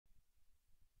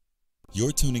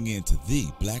You're tuning in to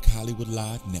the Black Hollywood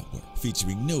Live Network,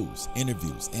 featuring news,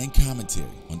 interviews, and commentary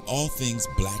on all things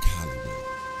Black Hollywood.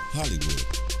 Hollywood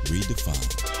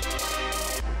redefined.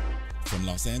 From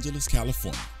Los Angeles,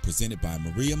 California, presented by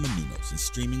Maria Menounos and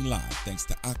streaming live thanks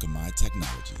to Akamai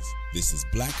Technologies. This is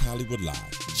Black Hollywood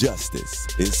Live. Justice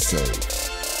is served.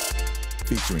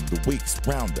 Featuring the week's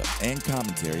roundup and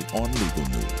commentary on legal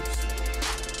news.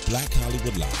 Black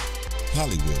Hollywood Live.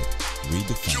 Hollywood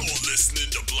redefined. You're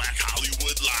listening to Black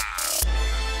Hollywood Live.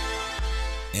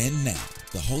 And now,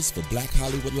 the host for Black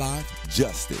Hollywood Live,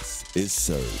 Justice is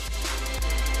Served.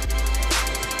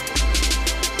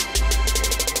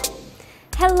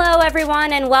 Hello,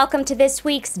 everyone, and welcome to this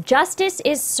week's Justice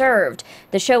is Served,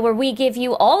 the show where we give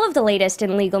you all of the latest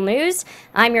in legal news.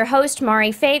 I'm your host,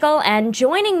 Mari Fagel, and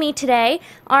joining me today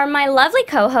are my lovely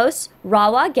co-hosts,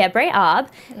 Rawa Ghebre-Ab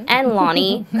and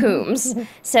Lonnie Coombs.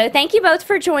 So thank you both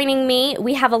for joining me.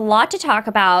 We have a lot to talk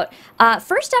about.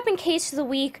 First up in Case of the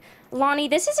Week, Lonnie,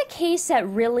 this is a case that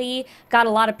really got a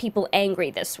lot of people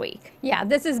angry this week. Yeah,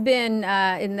 this has been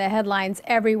in the headlines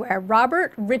everywhere.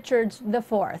 Robert Richards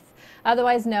IV,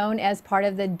 otherwise known as part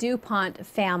of the DuPont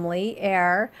family,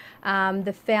 heir,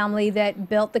 the family that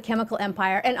built the chemical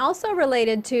empire, and also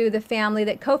related to the family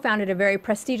that co-founded a very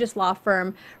prestigious law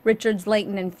firm, Richards,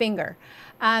 Layton and Finger.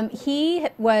 He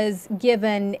was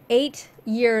given 8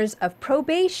 years of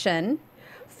probation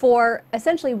for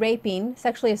essentially raping,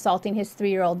 sexually assaulting his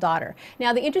 3-year-old daughter.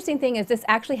 Now, the interesting thing is this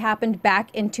actually happened back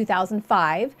in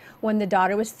 2005 when the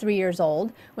daughter was 3 years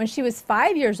old. When she was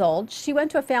 5 years old, she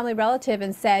went to a family relative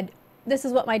and said, "This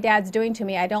is what my dad's doing to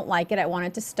me. I don't like it. I want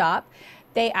it to stop."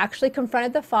 They actually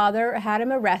confronted the father, had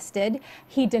him arrested.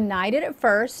 He denied it at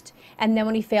first, and then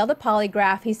when he failed a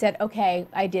polygraph, he said, "Okay,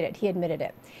 I did it." He admitted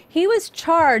it. He was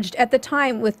charged at the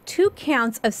time with 2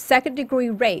 counts of second-degree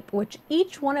rape, which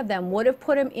each one of them would have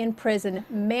put him in prison,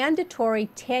 mandatory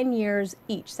 10 years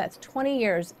each. That's 20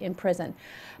 years in prison.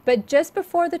 But just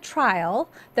before the trial,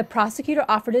 the prosecutor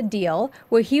offered a deal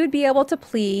where he would be able to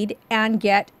plead and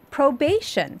get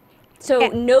probation. So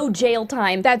no jail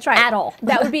time. That's right. At all.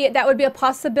 That would be a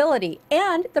possibility.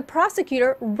 And the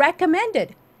prosecutor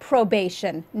recommended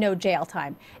probation, no jail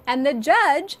time. And the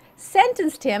judge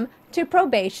sentenced him to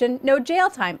probation, no jail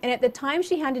time. And at the time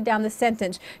she handed down the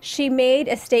sentence, she made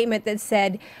a statement that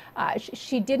said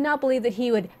she did not believe that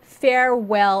he would fare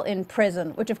well in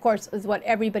prison, which of course is what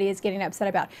everybody is getting upset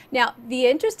about. Now, the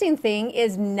interesting thing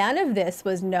is none of this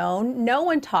was known. No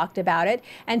one talked about it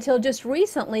until just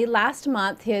recently, last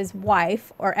month, his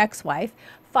wife or ex-wife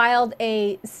filed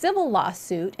a civil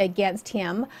lawsuit against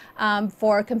him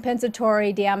for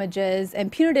compensatory damages and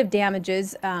punitive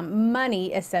damages,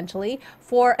 money essentially,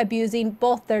 for abusing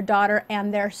both their daughter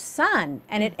and their son.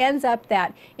 And it ends up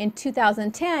that in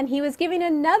 2010, he was giving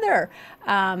another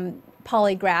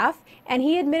polygraph, and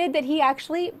he admitted that he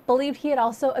actually believed he had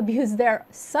also abused their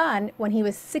son when he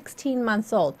was 16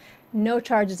 months old. No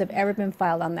charges have ever been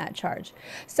filed on that charge.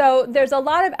 So there's a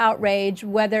lot of outrage,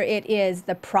 whether it is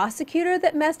the prosecutor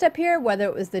that messed up here, whether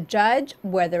it was the judge,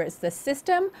 whether it's the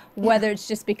system, whether it's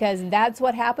just because that's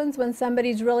what happens when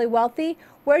somebody's really wealthy.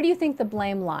 Where do you think the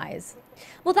blame lies?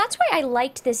 Well, that's why I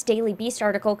liked this Daily Beast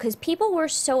article, because people were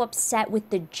so upset with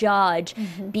the judge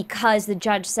because the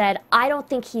judge said, I don't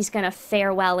think he's going to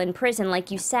fare well in prison,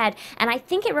 like you said. And I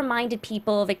think it reminded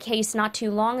people of a case not too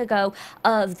long ago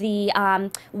of the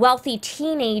wealthy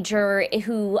teenager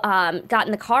who got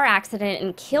in the car accident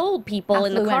and killed people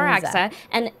in the car accident.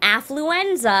 And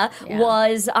affluenza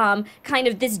was kind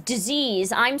of this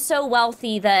disease. I'm so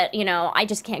wealthy that, you know, I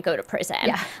just can't go to prison.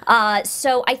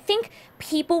 So I think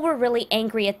people were really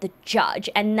angry at the judge,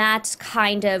 and that's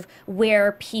kind of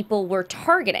where people were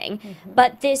targeting.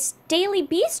 But this Daily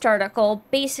Beast article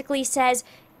basically says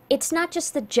it's not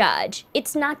just the judge,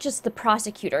 it's not just the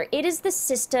prosecutor, it is the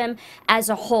system as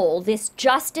a whole, this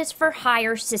justice for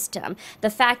hire system. The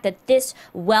fact that this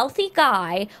wealthy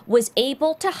guy was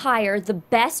able to hire the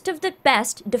best of the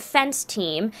best defense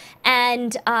team,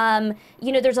 and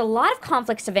you know, there's a lot of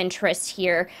conflicts of interest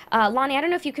here. Lonnie, I don't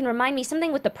know if you can remind me,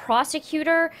 something with the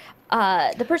prosecutor.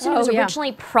 The person who was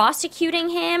originally prosecuting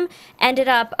him ended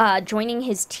up joining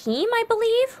his team, I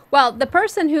believe. Well, the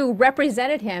person who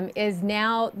represented him is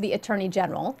now the Attorney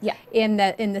General in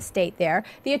the state there.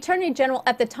 The Attorney General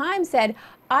at the time said,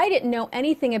 I didn't know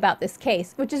anything about this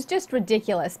case, which is just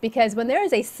ridiculous, because when there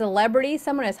is a celebrity,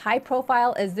 someone as high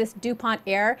profile as this DuPont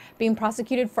heir being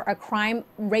prosecuted for a crime,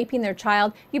 raping their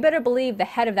child, you better believe the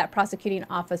head of that prosecuting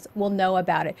office will know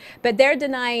about it. But they're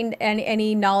denying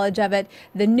any knowledge of it.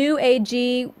 The new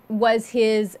AG was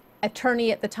his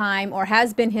attorney at the time, or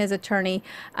has been his attorney.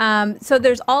 So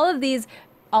there's all of these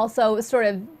also sort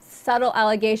of subtle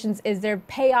allegations? Is there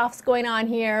payoffs going on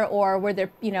here, or were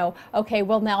there, okay,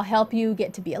 we'll now help you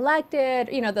get to be elected?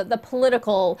 The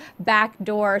political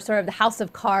backdoor, sort of the House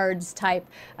of Cards type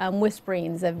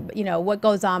whisperings of, what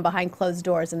goes on behind closed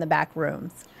doors in the back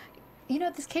rooms.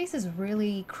 This case is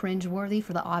really cringeworthy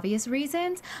for the obvious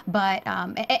reasons, but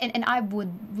and I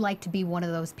would like to be one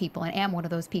of those people, and am one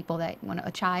of those people, that when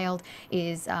a child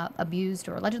is abused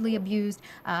or allegedly abused,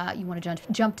 you want to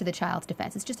jump to the child's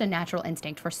defense. It's just a natural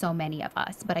instinct for so many of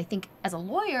us. But I think as a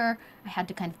lawyer, I had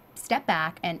to kind of step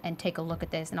back and take a look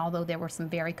at this. And although there were some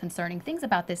very concerning things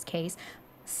about this case,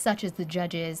 such as the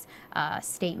judge's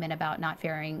statement about not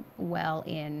faring well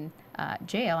in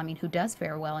jail. I mean, who does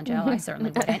fare well in jail? I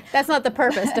certainly wouldn't. That's not the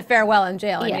purpose, to fare well in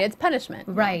jail. I mean, it's punishment.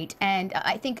 Right. And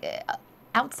I think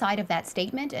outside of that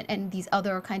statement and these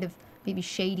other kind of maybe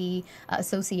shady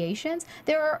associations,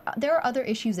 there are other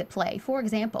issues at play. For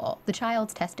example, the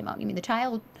child's testimony. I mean, the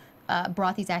child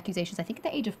brought these accusations, I think, at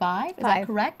the age of 5. Is that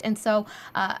correct? And so...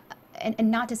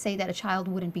 And not to say that a child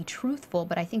wouldn't be truthful,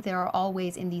 but I think there are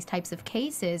always in these types of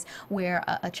cases where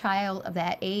a child of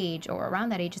that age or around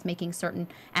that age is making certain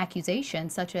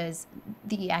accusations, such as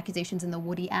the accusations in the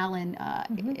Woody Allen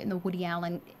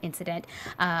incident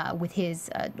with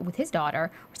his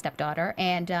daughter or stepdaughter,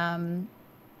 and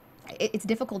it's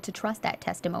difficult to trust that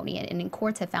testimony, and in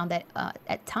courts have found that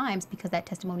at times, because that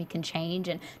testimony can change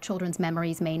and children's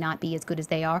memories may not be as good as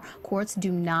they are, courts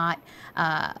do not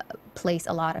place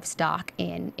a lot of stock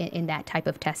in that type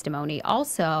of testimony.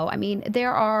 Also, I mean,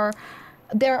 there are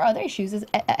other issues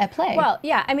at play. Well,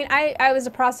 yeah, I mean, I was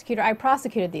a prosecutor. I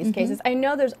prosecuted these cases. I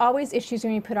know there's always issues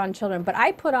when you put on children, but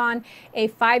I put on a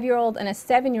 5-year-old and a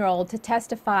 7-year-old to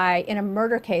testify in a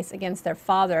murder case against their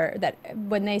father, that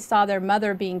when they saw their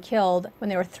mother being killed when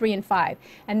they were 3 and 5,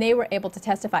 and they were able to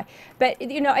testify. But,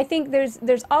 I think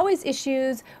there's always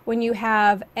issues when you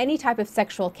have any type of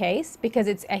sexual case, because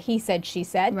it's a he said, she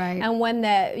said. Right. And when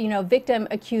the, victim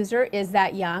accuser is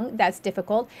that young, that's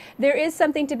difficult. There is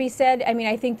something to be said. I mean,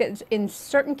 I think that in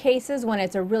certain cases, when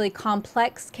it's a really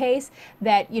complex case,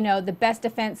 that, the best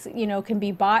defense, can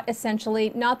be bought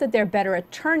essentially. Not that they're better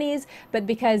attorneys, but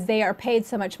because they are paid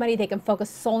so much money, they can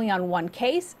focus solely on one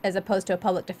case, as opposed to a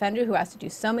public defender who has to do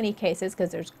so many cases,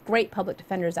 because there's great public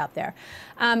defenders out there.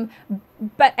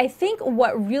 But I think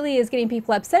what really is getting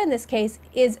people upset in this case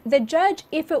is the judge,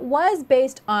 if it was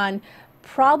based on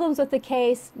problems with the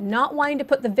case, not wanting to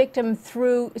put the victim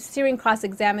through searing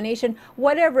cross-examination,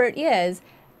 whatever it is,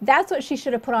 that's what she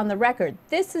should have put on the record.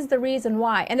 This is the reason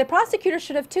why. And the prosecutor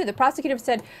should have too. The prosecutor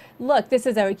said, look, this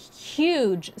is a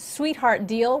huge sweetheart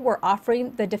deal we're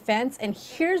offering the defense, and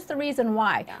here's the reason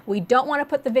why. We don't want to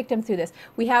put the victim through this.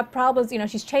 We have problems,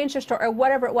 she's changed her story, or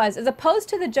whatever it was, as opposed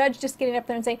to the judge just getting up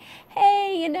there and saying,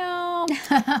 hey,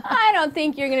 I don't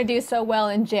think you're going to do so well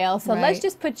in jail, so let's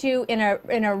just put you in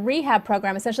a rehab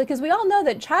program, essentially, because we all know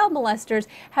that child molesters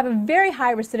have a very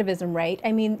high recidivism rate.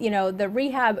 I mean, the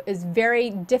rehab is very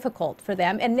difficult for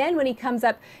them. And then when he comes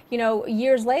up,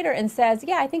 years later and says,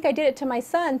 yeah, I think I did it to my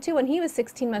son too when he was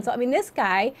 16 months old. I mean, this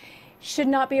guy should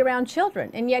not be around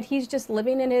children, and yet he's just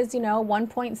living in his,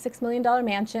 $1.6 million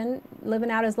mansion,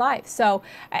 living out his life. So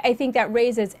I think that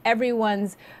raises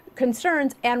everyone's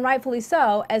concerns, and rightfully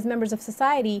so. As members of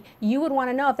society, you would want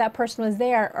to know if that person was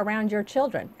there around your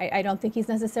children. I don't think he's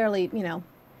necessarily,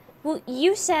 Well,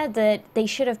 you said that they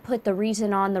should have put the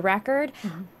reason on the record.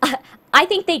 I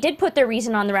think they did put their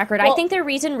reason on the record. Well, I think their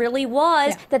reason really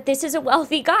was that this is a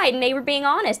wealthy guy, and they were being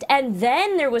honest. And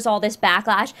then there was all this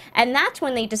backlash, and that's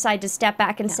when they decided to step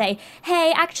back and say,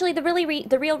 hey, actually, the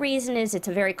real reason is it's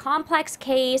a very complex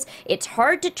case. It's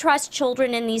hard to trust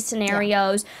children in these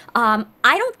scenarios. I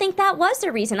don't think that was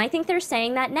their reason. I think they're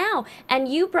saying that now. And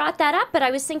you brought that up, but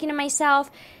I was thinking to myself,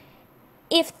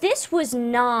 if this was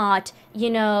not,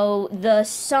 the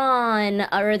son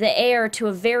or the heir to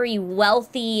a very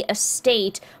wealthy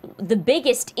estate, the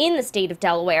biggest in the state of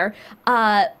Delaware,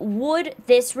 would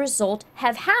this result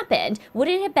have happened? Would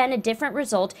it have been a different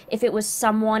result if it was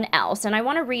someone else? And I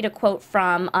want to read a quote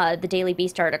from the Daily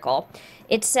Beast article.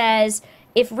 It says,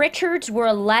 if Richards were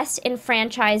a less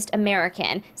enfranchised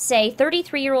American, say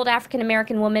 33-year-old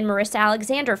African-American woman Marissa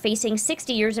Alexander facing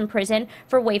 60 years in prison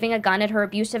for waving a gun at her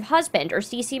abusive husband, or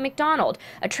Cece McDonald,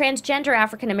 a transgender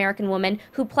African-American woman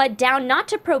who pled down not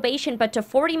to probation but to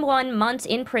 41 months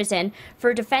in prison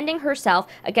for defending herself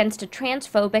against a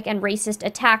transphobic and racist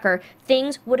attacker,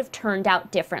 things would have turned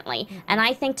out differently. And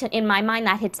I think, in my mind,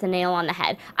 that hits the nail on the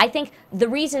head. I think the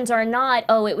reasons are not,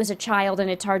 oh, it was a child and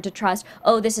it's hard to trust,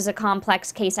 oh, this is a complex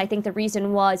X case, I think the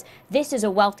reason was this is a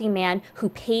wealthy man who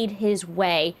paid his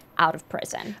way out of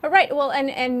prison. Right. Well,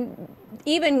 and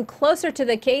even closer to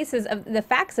the cases of the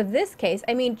facts of this case,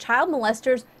 I mean, child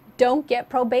molesters don't get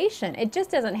probation. It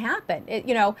just doesn't happen.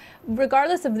 You know,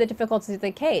 regardless of the difficulties of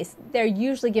the case, they're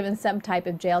usually given some type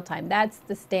of jail time. That's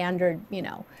the standard, you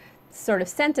know, sort of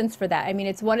sentence for that. I mean,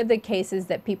 it's one of the cases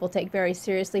that people take very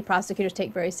seriously, prosecutors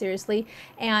take very seriously,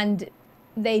 and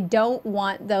they don't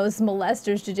want those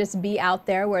molesters to just be out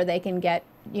there where they can get,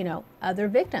 you know, other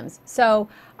victims. So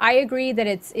I agree that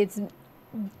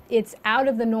it's out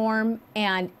of the norm,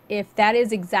 and if that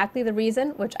is exactly the reason,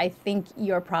 which I think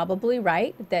you're probably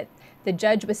right, that the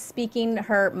judge was speaking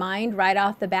her mind right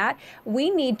off the bat, we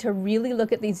need to really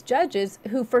look at these judges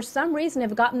who for some reason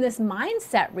have gotten this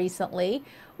mindset recently,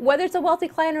 whether it's a wealthy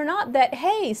client or not, that,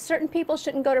 hey, certain people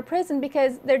shouldn't go to prison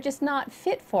because they're just not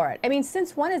fit for it. I mean,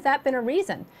 since when has that been a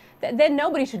reason? Then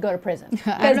nobody should go to prison.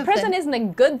 Because prison isn't a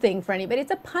good thing for anybody.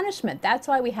 It's a punishment. That's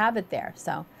why we have it there.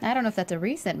 So I don't know if that's a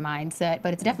recent mindset,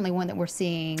 but it's definitely one that we're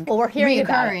seeing we're hearing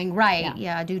reoccurring, right?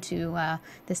 Yeah, due to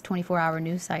this 24-hour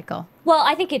news cycle. Well,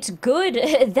 I think it's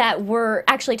good that we're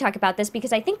actually talking about this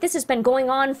because I think this has been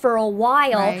going on for a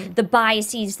while, right. The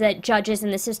biases that judges in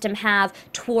the system have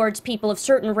towards people of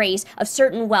certain race, of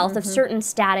certain wealth, of certain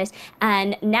status,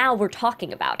 and now we're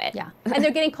talking about it. Yeah, and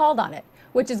they're getting called on it,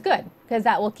 which is good because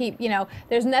that will keep, you know,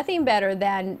 there's nothing better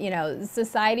than, you know,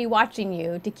 society watching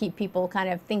you to keep people kind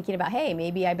of thinking about, hey,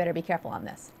 maybe I better be careful on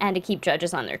this. And to keep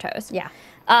judges on their toes. Yeah.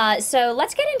 So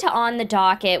let's get into On the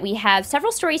Docket. We have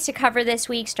several stories to cover this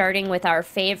week, starting with our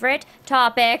favorite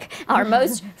topic, our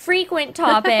most frequent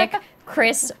topic,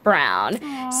 Chris Brown.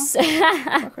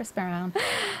 Poor Chris Brown.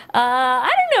 I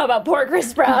don't know about poor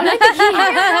Chris Brown. I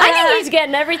think he's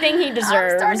getting everything he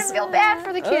deserves. I'm starting to feel bad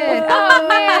for the kid. Oh,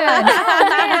 man. Oh,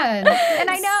 man. And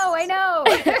I know.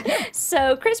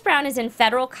 So Chris Brown is in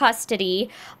federal custody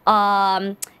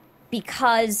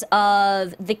because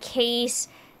of the case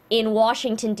in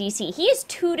Washington, D.C. He has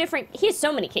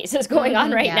so many cases going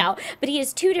on right now, but he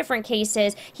has two different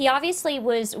cases. He obviously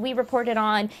we reported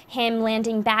on him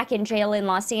landing back in jail in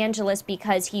Los Angeles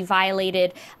because he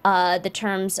violated the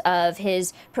terms of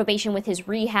his probation with his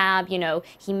rehab. You know,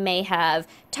 he may have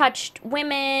touched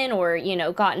women or, you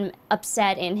know, gotten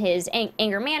upset in his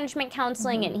anger management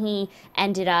counseling, and he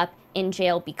ended up in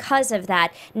jail because of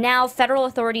that. Now, federal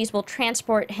authorities will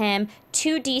transport him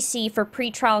to D.C. for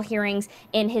pretrial hearings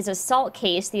in his assault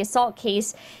case. The assault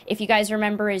case, if you guys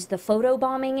remember, is the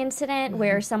photobombing incident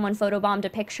where someone photobombed a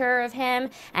picture of him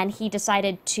and he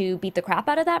decided to beat the crap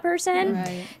out of that person.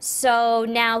 Right. So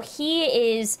now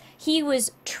he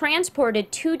was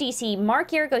transported to D.C.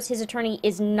 Mark Yergos, his attorney,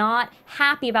 is not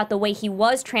happy about the way he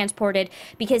was transported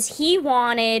because he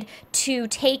wanted to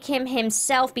take him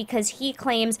himself because he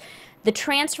claims the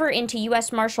transfer into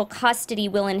U.S. Marshal custody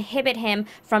will inhibit him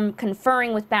from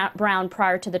conferring with Brown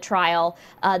prior to the trial.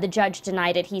 The judge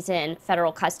denied it. He's in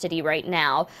federal custody right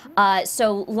now.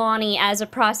 So, Lonnie, as a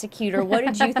prosecutor, what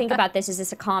did you think about this? Is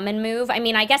this a common move? I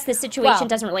mean, I guess this situation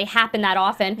doesn't really happen that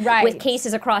often with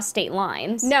cases across state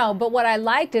lines. No, but what I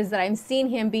liked is that I'm seeing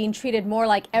him being treated more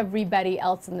like everybody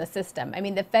else in the system. I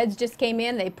mean, the feds just came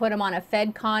in. They put him on a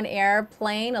FedCon Air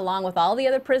plane along with all the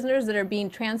other prisoners that are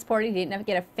being transported. He didn't have to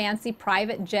get a fancy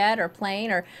private jet or plane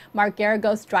or Mark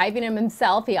Geragos driving him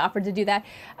himself. He offered to do that.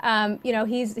 You know,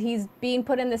 he's being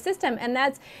put in the system, and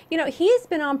that's, you know, he's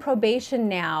been on probation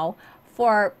now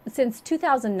since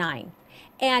 2009.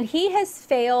 And he has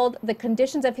failed the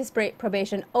conditions of his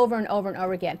probation over and over and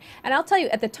over again. And I'll tell you,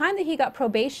 at the time that he got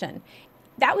probation,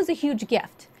 that was a huge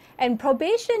gift. And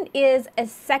probation is a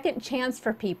second chance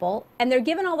for people, and they're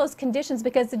given all those conditions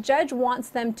because the judge wants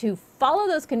them to follow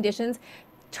those conditions,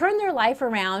 turn their life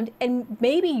around, and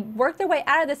maybe work their way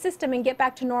out of the system and get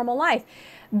back to normal life.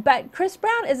 But Chris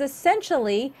Brown is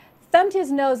essentially thumbed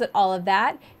his nose at all of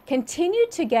that, continued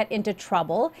to get into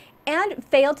trouble, and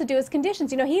failed to do his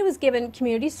conditions. You know, he was given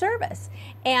community service,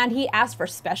 and he asked for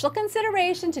special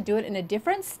consideration to do it in a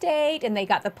different state, and they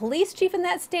got the police chief in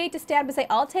that state to stand up and say,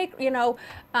 I'll take, you know,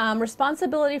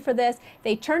 responsibility for this.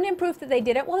 They turned in proof that they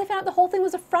did it. Well, they found out the whole thing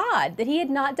was a fraud, that he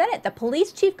had not done it. The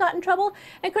police chief got in trouble,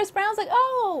 and Chris Brown's like,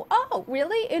 oh,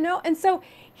 really? You know, and so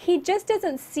he just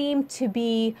doesn't seem to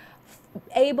be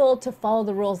able to follow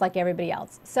the rules like everybody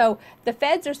else. So the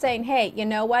feds are saying, hey, you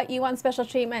know what? You want special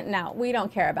treatment? No, we don't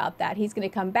care about that. He's going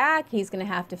to come back. He's going to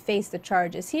have to face the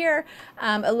charges here.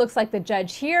 It looks like the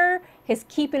judge here is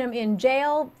keeping him in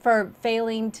jail for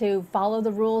failing to follow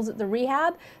the rules at the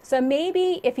rehab. So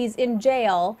maybe if he's in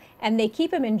jail and they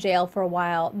keep him in jail for a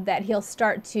while, that he'll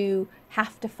start to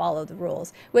have to follow the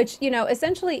rules, which, you know,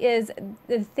 essentially is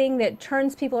the thing that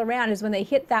turns people around, is when they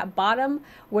hit that bottom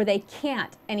where they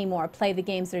can't anymore play the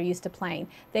games they're used to playing.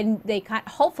 Then they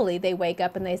hopefully they wake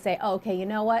up and they say, oh, okay, you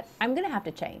know what, I'm going to have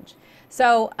to change.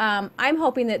 So I'm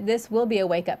hoping that this will be a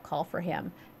wake-up call for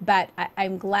him. But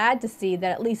I'm glad to see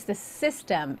that at least the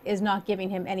system is not giving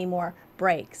him any more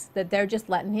breaks, that they're just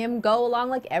letting him go along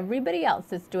like everybody else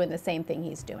that's doing the same thing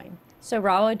he's doing. So,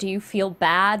 Rawa, do you feel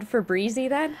bad for Breezy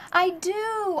then? I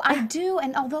do.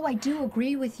 And although I do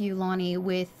agree with you, Lonnie,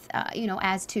 with, you know,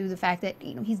 as to the fact that,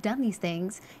 you know, he's done these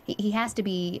things, he has to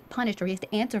be punished, or he has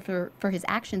to answer for his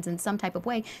actions in some type of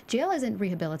way. Jail isn't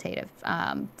rehabilitative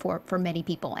for many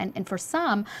people. And for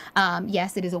some,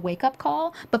 yes, it is a wake-up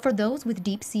call. But for those with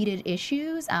deep-seated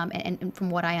issues, and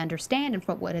from what I understand and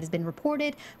from what has been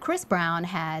reported, Chris Brown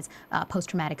has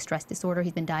post-traumatic stress disorder.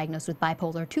 He's been diagnosed with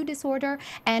bipolar II disorder.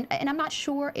 And I'm not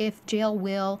sure if jail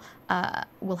will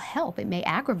help. It may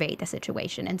aggravate the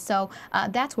situation. And so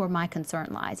that's where my concern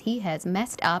lies. He has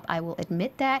messed up. I will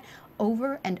admit that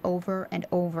over and over and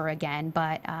over again.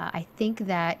 But I think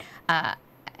that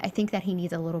he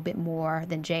needs a little bit more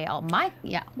than jail.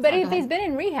 But if he's been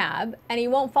in rehab and he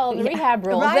won't follow the rehab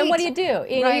rules, then what do?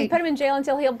 You know, you put him in jail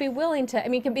until he'll be willing to. I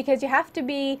mean, because you have to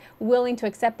be willing to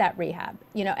accept that rehab,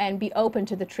 you know, and be open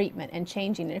to the treatment and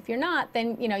changing. And if you're not,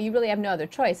 then, you know, you really have no other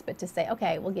choice but to say,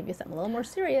 okay, we'll give you something a little more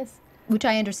serious. Which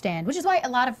I understand, which is why a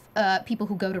lot of people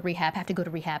who go to rehab have to go to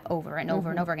rehab over and over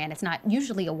and over again. It's not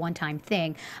usually a one-time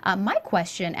thing. My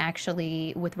question,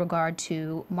 actually, with regard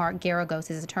to Mark Geragos,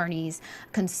 his attorney's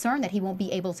concern that he won't be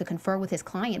able to confer with his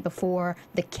client before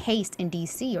the case in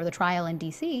D.C. or the trial in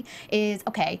D.C. is,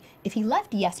 okay, if he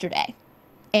left yesterday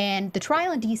and the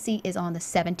trial in D.C. is on the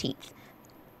 17th,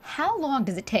 how long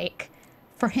does it take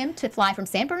for him to fly from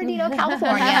San Bernardino,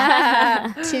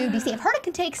 California to D.C.? I've heard it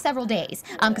can take several days,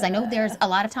 because I know there's a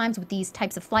lot of times with these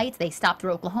types of flights, they stop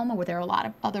through Oklahoma where there are a lot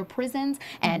of other prisons,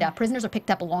 and prisoners are picked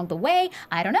up along the way.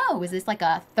 I don't know. Is this like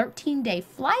a 13-day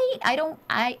flight?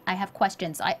 I have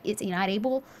questions. Is he not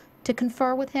able to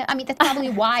confer with him? I mean, that's probably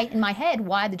why, in my head,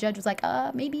 why the judge was like,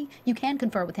 maybe you can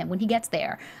confer with him when he gets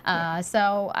there.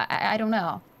 So I don't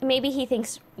know. Maybe he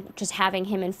thinks just having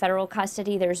him in federal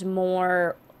custody, there's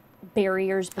more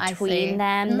barriers between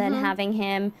them than having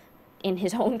him in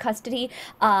his own custody.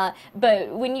 But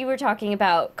when you were talking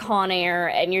about Con Air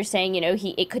and you're saying, you know,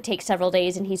 it could take several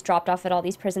days and he's dropped off at all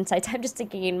these prison sites, I'm just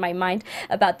thinking in my mind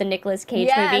about the Nicolas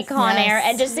Cage movie Con Air,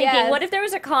 and just thinking, what if there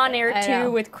was a Con Air 2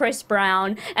 with Chris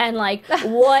Brown, and like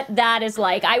what that is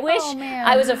like. I wish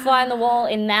I was a fly on the wall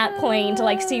in that plane to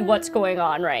like see what's going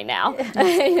on right now.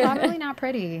 It's probably not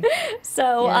pretty.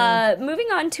 So moving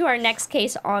on to our next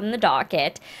case on the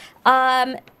docket.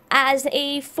 As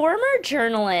a former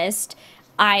journalist,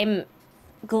 I'm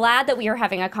glad that we are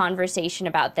having a conversation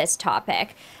about this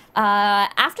topic.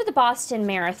 After the Boston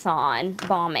Marathon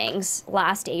bombings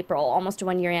last April, almost a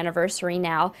one-year anniversary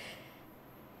now,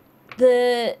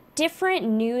 the different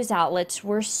news outlets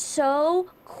were so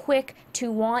quick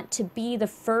to want to be the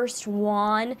first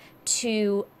one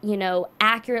to, you know,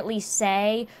 accurately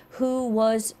say who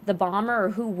was the bomber or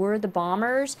who were the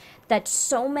bombers, that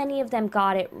so many of them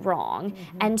got it wrong.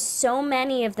 And so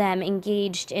many of them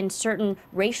engaged in certain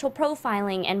racial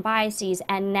profiling and biases,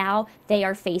 and now they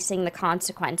are facing the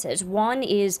consequences. One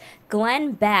is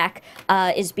Glenn Beck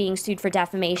is being sued for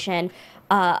defamation.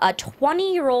 A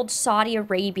 20-year-old Saudi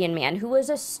Arabian man who was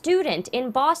a student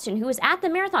in Boston, who was at the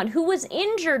marathon, who was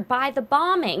injured by the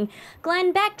bombing.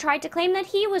 Glenn Beck tried to claim that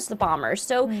he was the bomber.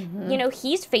 So, you know,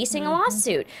 he's facing a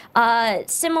lawsuit.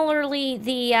 Similarly,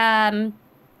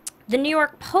 the New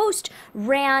York Post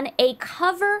ran a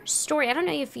cover story. I don't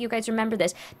know if you guys remember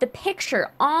this. The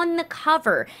picture on the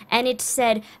cover, and it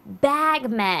said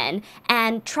 "Bagmen,"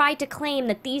 and tried to claim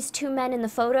that these two men in the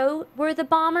photo were the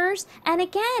bombers. And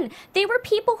again, they were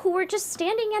people who were just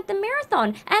standing at the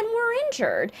marathon and were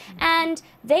injured. And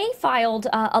they filed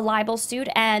a libel suit,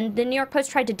 and the New York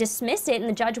Post tried to dismiss it, and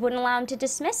the judge wouldn't allow him to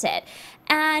dismiss it.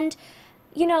 And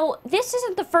you know, this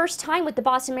isn't the first time with the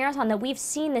Boston Marathon that we've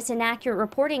seen this inaccurate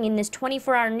reporting in this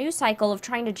 24-hour news cycle of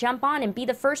trying to jump on and be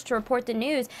the first to report the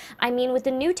news. I mean, with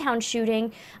the Newtown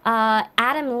shooting,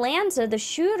 Adam Lanza, the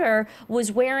shooter,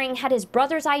 had his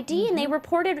brother's ID, and they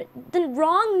reported the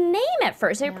wrong name at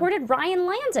first. They reported Ryan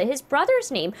Lanza, his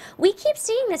brother's name. We keep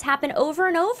seeing this happen over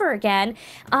and over again,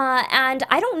 and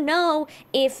I don't know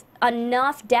if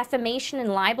enough defamation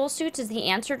and libel suits as the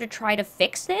answer to try to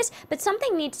fix this, but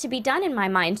something needs to be done in my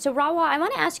mind. So Rawa, I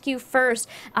want to ask you first,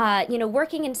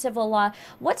 working in civil law,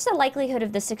 what's the likelihood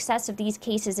of the success of these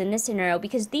cases in this scenario?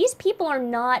 Because these people are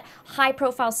not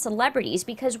high-profile celebrities,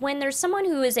 because when there's someone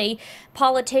who is a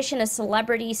politician, a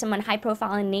celebrity, someone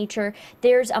high-profile in nature,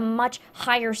 there's a much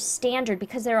higher standard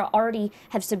because they already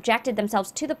have subjected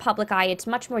themselves to the public eye. It's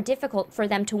much more difficult for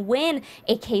them to win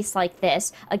a case like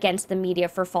this against the media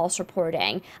for false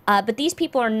reporting. But these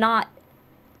people are not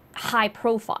high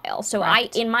profile. So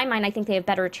in my mind, I think they have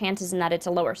better chances in that it's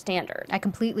a lower standard. I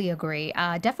completely agree.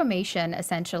 Defamation,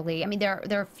 essentially, I mean, there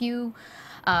are a few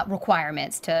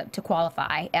requirements to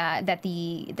qualify, that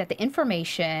the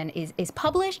information is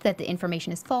published, that the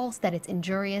information is false, that it's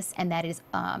injurious, and that it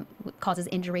causes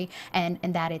injury, and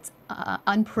that it's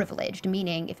unprivileged,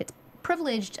 meaning if it's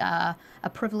privileged, a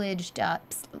privileged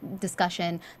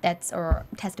discussion or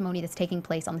testimony that's taking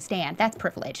place on the stand, that's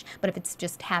privileged. But if it's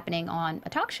just happening on a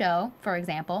talk show, for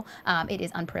example, it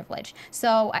is unprivileged.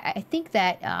 So I think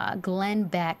that Glenn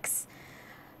Beck's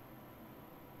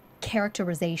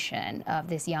characterization of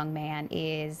this young man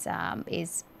is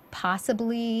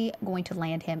possibly going to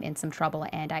land him in some trouble.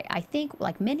 And I think,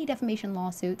 like many defamation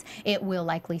lawsuits, it will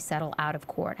likely settle out of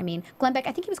court. I mean, Glenn Beck,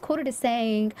 I think he was quoted as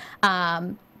saying,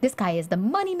 this guy is the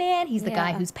money man. He's the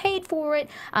guy who's paid for it.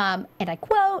 And I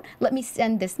quote, "Let me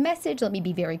send this message. Let me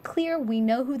be very clear. We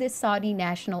know who this Saudi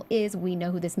national is. We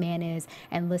know who this man is.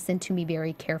 And listen to me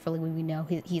very carefully. We know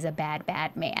he's a bad,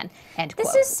 bad man." End quote.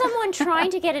 This is someone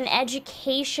trying to get an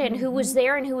education who was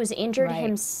there and who was injured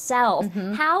himself.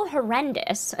 How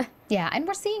horrendous. Yeah, and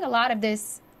we're seeing a lot of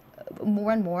this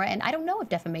more and more, and I don't know if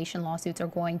defamation lawsuits are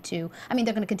going to, I mean,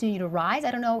 they're going to continue to rise.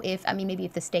 I don't know if, I mean, maybe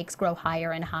if the stakes grow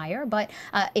higher and higher, but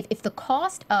if the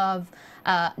cost of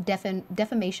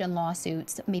defamation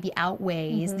lawsuits maybe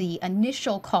outweighs the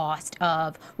initial cost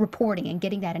of reporting and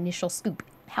getting that initial scoop,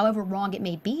 however wrong it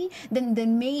may be,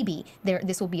 then maybe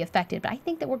this will be affected. But I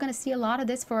think that we're going to see a lot of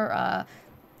this for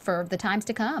the times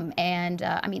to come. And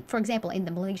I mean, for example, in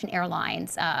the Malaysian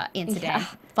Airlines incident,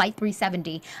 Flight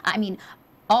 370, I mean,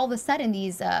 all of a sudden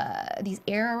these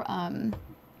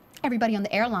everybody on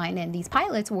the airline and these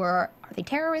pilots are they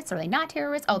terrorists? Are they not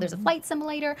terrorists? Oh, there's a flight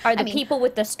simulator. Are the people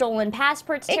with the stolen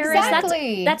passports terrorists?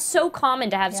 Exactly. That's so common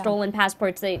to have stolen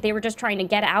passports. They were just trying to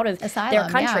get out of their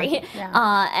country.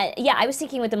 I was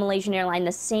thinking with the Malaysian airline,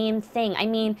 the same thing. I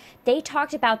mean, they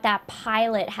talked about that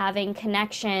pilot having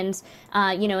connections,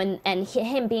 and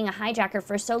him being a hijacker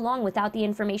for so long without the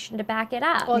information to back it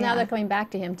up. Well, now they're coming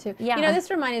back to him, too. Yeah. You know, this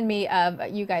reminded me of,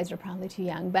 you guys are probably too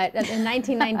young, but in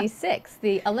 1996,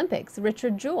 the Olympics,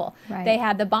 Richard Jewell, they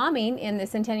had the bombing in the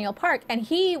Centennial Park, and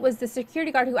he was the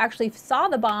security guard who actually saw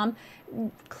the bomb,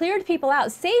 cleared people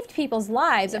out, saved people's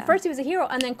lives. At first he was a hero,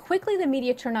 and then quickly the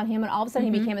media turned on him, and all of a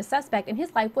sudden he became a suspect, and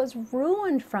his life was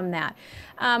ruined from that.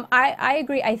 I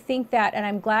agree. I think that, and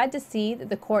I'm glad to see that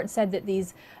the court said that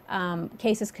these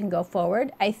cases can go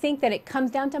forward. I think that it comes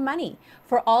down to money.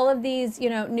 For all of these,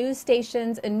 news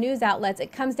stations and news outlets,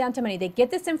 it comes down to money. They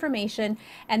get this information,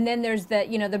 and then there's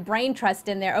the brain trust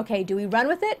in there. Okay, do we run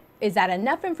with it? Is that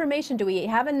enough information? Do we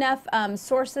have enough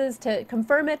sources to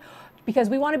confirm it? Because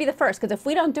we want to be the first, because if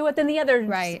we don't do it, then the other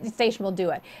station will do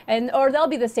it. Or they'll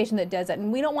be the station that does it.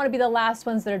 And we don't want to be the last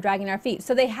ones that are dragging our feet.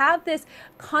 So they have this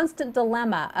constant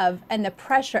dilemma and the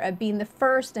pressure of being the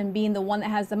first and being the one that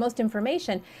has the most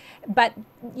information. But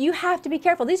you have to be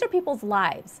careful. These are people's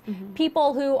lives.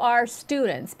 People who are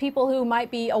students, people who might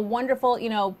be a wonderful,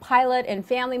 pilot and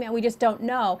family man. We just don't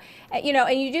know. And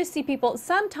you do see people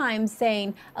sometimes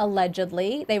saying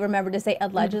allegedly. They remember to say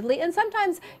allegedly. And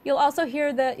sometimes you'll also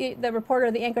hear the reporter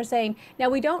or the anchor saying, now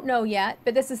we don't know yet,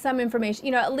 but this is some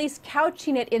information, at least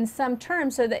couching it in some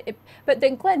terms so that but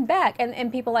then Glenn Beck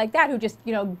and people like that who just,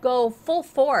 go full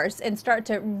force and start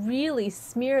to really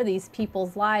smear these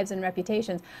people's lives and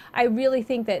reputations. I really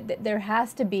think that there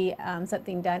has to be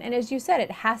something done. And as you said,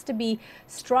 it has to be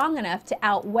strong enough to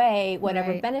outweigh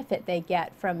whatever benefit they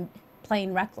get from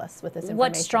playing reckless with this information.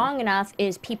 What's strong enough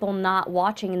is people not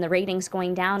watching and the ratings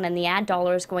going down and the ad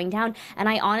dollars going down. And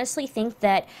I honestly think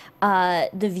that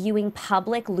the viewing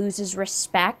public loses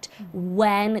respect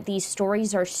when these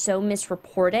stories are so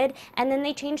misreported, and then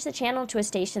they change the channel to a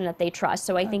station that they trust.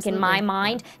 So I think in my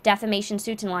mind, defamation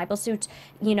suits and libel suits,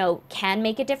 can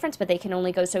make a difference, but they can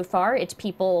only go so far. It's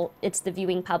the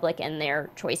viewing public and their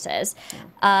choices.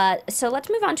 So let's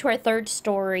move on to our third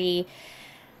story.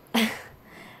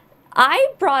 I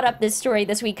brought up this story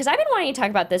this week because I've been wanting to talk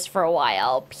about this for a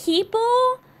while.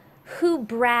 People who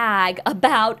brag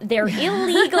about their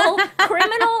illegal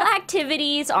criminal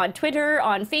activities on Twitter,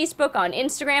 on Facebook, on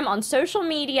Instagram, on social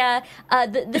media.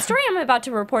 The story I'm about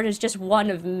to report is just one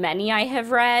of many I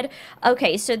have read.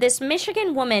 Okay, so this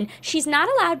Michigan woman, she's not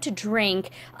allowed to drink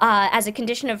as a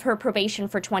condition of her probation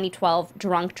for 2012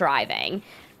 drunk driving.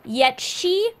 Yet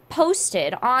she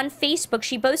posted on Facebook,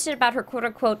 she boasted about her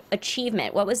quote-unquote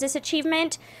achievement. What was this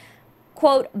achievement?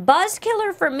 Quote, buzz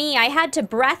killer for me. I had to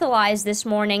breathalyze this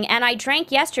morning and I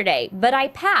drank yesterday, but I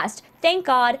passed. Thank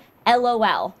God,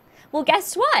 LOL. Well,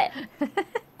 guess what?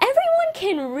 Everyone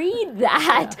can read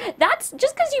that. Yeah. That's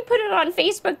just because you put it on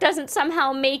Facebook doesn't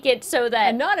somehow make it so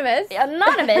that...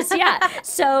 Anonymous, yeah.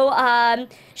 So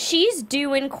she's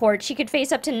due in court. She could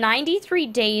face up to 93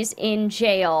 days in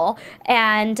jail.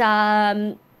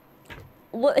 And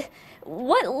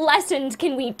what lessons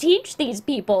can we teach these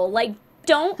people? Like,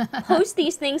 don't post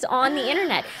these things on the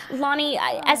internet. Lonnie,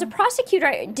 as a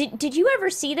prosecutor, did you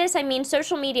ever see this? I mean,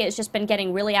 social media has just been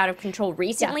getting really out of control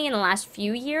recently in the last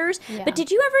few years. Yeah. But did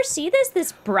you ever see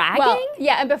this bragging? Well,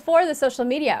 yeah, and before the social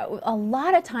media, a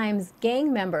lot of times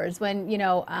gang members, when, you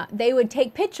know, they would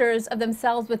take pictures of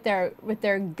themselves with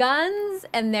their guns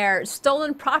and their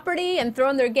stolen property and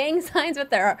throwing their gang signs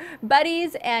with their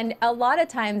buddies. And a lot of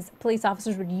times police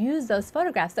officers would use those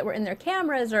photographs that were in their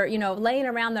cameras or, you know, laying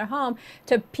around their home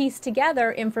to piece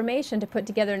together information, to put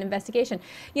together an investigation.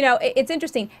 You know, it's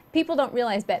interesting. People don't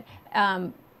realize that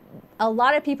a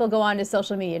lot of people go onto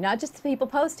social media, not just the people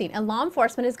posting, and law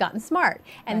enforcement has gotten smart.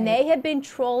 And they have been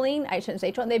trolling, I shouldn't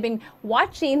say trolling, they've been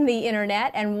watching the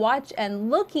internet and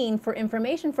looking for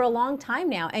information for a long time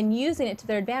now and using it to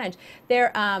their advantage.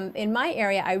 They're, in my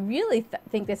area, I really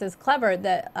think this is clever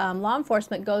that law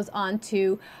enforcement goes on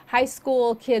to high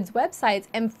school kids' websites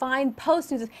and find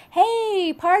posts and says,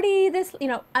 hey, party, this, you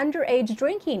know, underage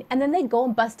drinking. And then they go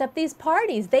and bust up these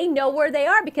parties. They know where they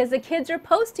are because the kids are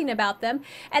posting about them.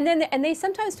 And they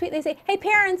sometimes tweet, they say, hey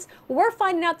parents, we're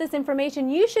finding out this information,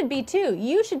 you should be too.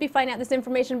 You should be finding out this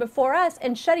information before us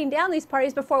and shutting down these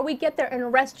parties before we get there and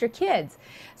arrest your kids.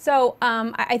 So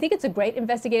I think it's a great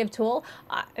investigative tool.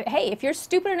 Hey, if you're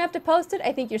stupid enough to post it,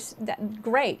 I think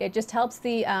great. It just helps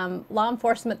the law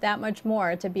enforcement that much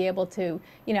more to be able to,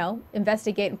 you know,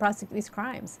 investigate and prosecute these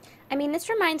crimes. I mean, this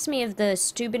reminds me of the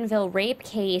Steubenville rape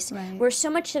case, where so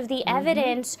much of the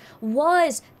evidence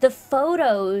was the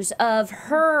photos of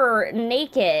her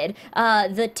naked,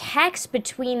 the text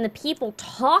between the people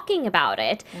talking about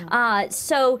it.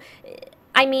 So,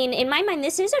 I mean, in my mind,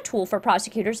 this is a tool for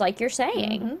prosecutors, like you're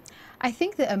saying. I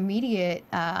think the immediate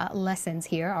lessons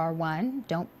here are, one,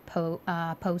 don't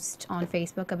post on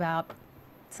Facebook about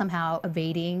somehow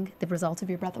evading the results of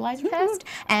your breathalyzer test,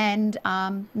 and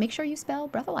make sure you spell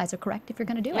breathalyzer correct if you're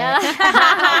going to do it.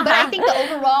 But I think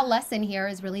the overall lesson here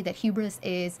is really that hubris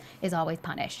is always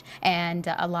punished, and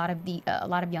a lot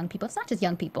of young people. It's not just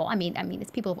young people. I mean,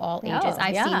 it's people of all ages.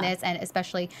 I've seen this, and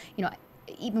especially, you know,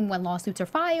 even when lawsuits are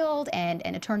filed and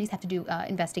attorneys have to do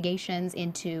investigations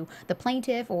into the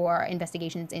plaintiff or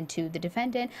investigations into the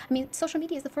defendant. I mean, social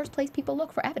media is the first place people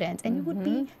look for evidence, and you would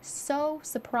be so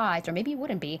surprised, or maybe you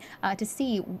wouldn't be, to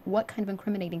see what kind of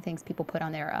incriminating things people put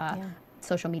on their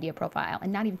social media profile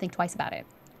and not even think twice about it.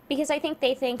 Because I think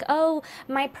they think, oh,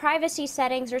 my privacy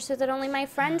settings are so that only my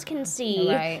friends can see.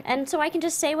 And so I can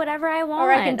just say whatever I want. Or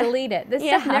I can delete it. This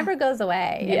stuff never goes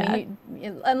away. I mean,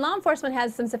 and law enforcement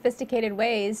has some sophisticated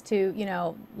ways to, you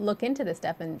know, look into this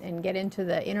stuff and get into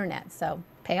the internet. So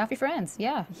pay off your friends.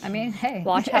 Yeah. I mean, hey.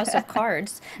 Watch House of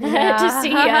Cards to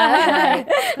see.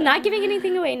 Not giving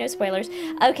anything away, no spoilers.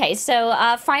 Okay, so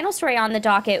final story on the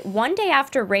docket. One day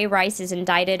after Ray Rice is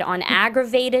indicted on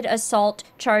aggravated assault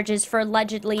charges for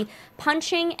allegedly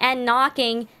punching and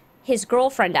knocking his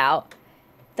girlfriend out,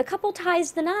 the couple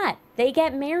ties the knot. They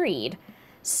get married.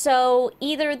 So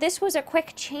either this was a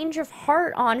quick change of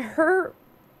heart on her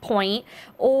point,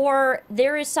 or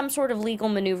there is some sort of legal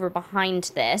maneuver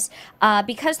behind this.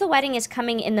 Because the wedding is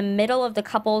coming in the middle of the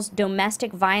couple's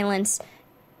domestic violence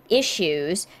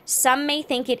issues, some may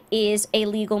think it is a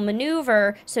legal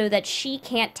maneuver so that she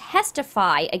can't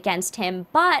testify against him.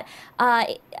 But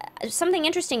something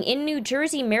interesting, in New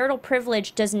Jersey, marital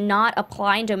privilege does not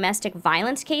apply in domestic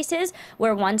violence cases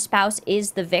where one spouse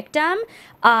is the victim.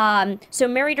 So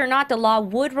married or not, the law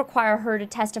would require her to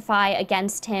testify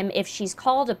against him if she's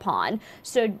called upon.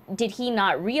 So did he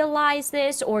not realize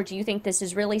this, or do you think this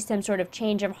is really some sort of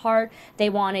change of heart? They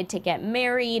wanted to get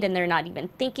married and they're not even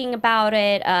thinking about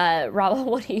it. Rob,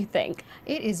 what do you think?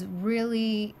 It is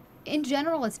really in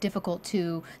general, it's difficult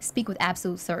to speak with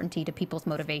absolute certainty to people's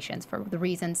motivations for the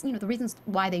reasons, the reasons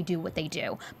why they do what they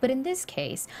do. But in this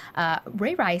case,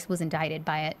 Ray Rice was indicted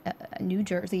by a New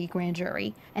Jersey grand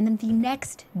jury, and then the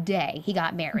next day he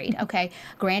got married. Okay,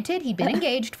 granted, he'd been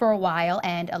engaged for a while,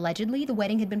 and allegedly the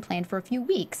wedding had been planned for a few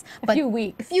weeks. But a few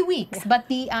weeks. Yeah. But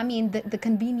the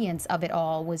convenience of it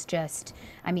all was just,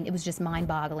 it was just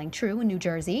mind-boggling. True, in New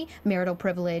Jersey, marital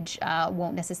privilege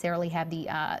won't necessarily have the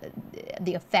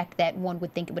effect that one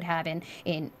would think it would have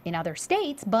in other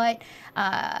states, but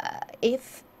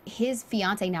if his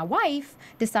fiance, now wife,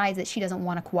 decides that she doesn't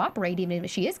want to cooperate, even if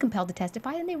she is compelled to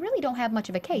testify, then they really don't have much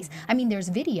of a case. There's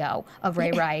video of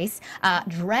Ray Rice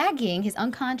dragging his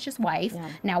unconscious wife,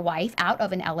 now wife, out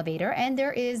of an elevator, and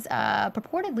there is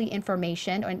purportedly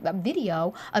information or a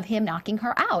video of him knocking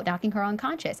her out, knocking her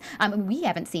unconscious. We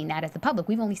haven't seen that as the public.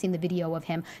 We've only seen the video of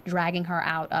him dragging her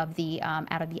out of the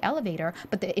elevator.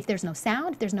 But if there's no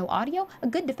sound, if there's no audio, a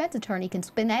good defense attorney can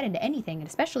spin that into anything, and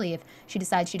especially if she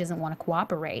decides she doesn't want to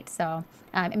cooperate. So,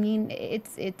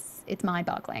 it's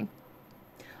mind-boggling.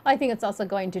 I think it's also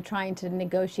going to trying to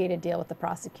negotiate a deal with the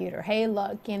prosecutor. Hey,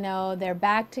 look, they're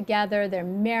back together, they're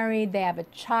married, they have a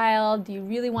child. Do you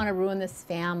really want to ruin this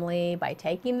family by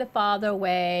taking the father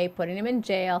away, putting him in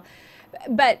jail?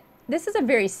 But this is a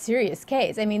very serious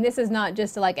case. This is not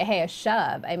just like a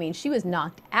shove. She was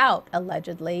knocked out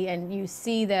allegedly, and you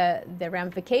see the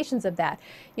ramifications of that.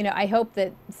 I hope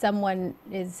that someone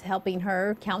is helping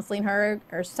her, counseling her,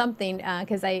 or something,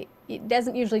 because it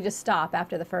doesn't usually just stop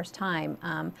after the first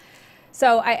time.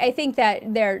 So I think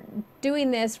that they're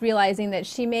doing this, realizing that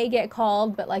she may get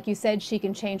called, but like you said, she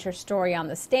can change her story on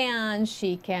the stand.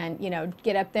 She can,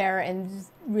 get up there and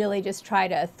really just try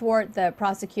to thwart the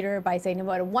prosecutor by saying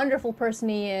what a wonderful person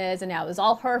he is, and now it was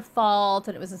all her fault,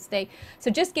 and it was a mistake. So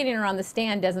just getting her on the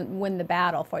stand doesn't win the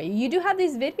battle for you. You do have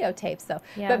these videotapes, though.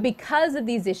 Yeah. But because of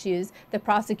these issues, the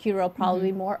prosecutor will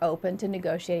probably be more open to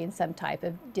negotiating some type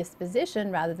of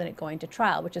disposition rather than it going to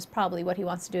trial, which is probably what he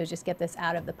wants to do, is just get this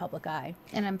out of the public eye.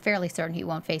 And I'm fairly certain he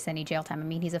won't face any jail time.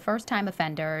 He's a first-time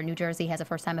offender. New Jersey has a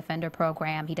first-time offender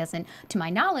program. He doesn't, to my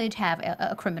knowledge, have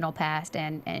a criminal past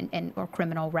or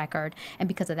criminal record, and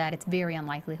because of that, it's very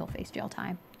unlikely he'll face jail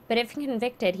time. But if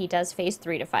convicted, he does face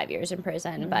 3 to 5 years in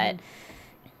prison. But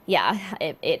yeah,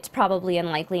 it's probably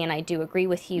unlikely, and I do agree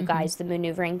with you guys, the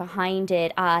maneuvering behind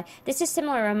it. This is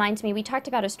similar, reminds me, we talked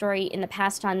about a story in the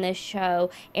past on this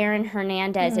show, Aaron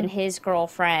Hernandez and his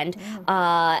girlfriend,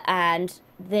 and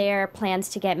their plans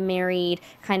to get married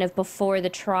kind of before the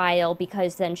trial,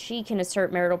 because then she can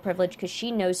assert marital privilege because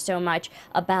she knows so much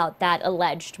about that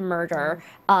alleged murder.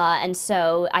 And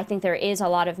so I think there is a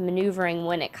lot of maneuvering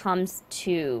when it comes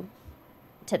to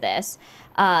this.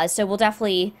 So we'll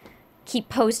definitely keep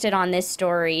posted on this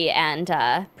story and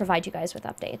provide you guys with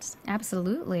updates.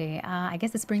 Absolutely. I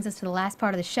guess this brings us to the last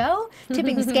part of the show,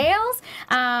 tipping the scales.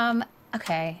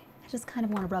 Okay, I just kind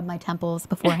of want to rub my temples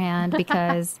beforehand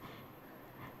because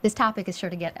this topic is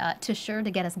sure to get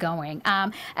us going.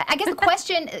 I guess the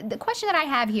question that I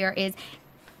have here is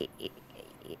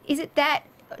it that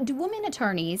do women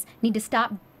attorneys need to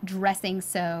stop dressing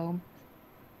so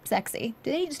sexy?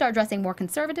 Do they need to start dressing more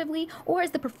conservatively, or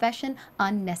is the profession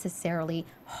unnecessarily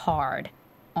hard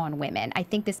on women? I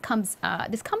think this comes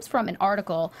from an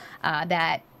article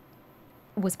that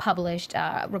was published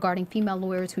regarding female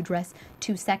lawyers who dress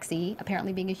too sexy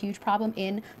apparently being a huge problem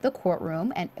in the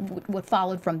courtroom. And what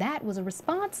followed from that was a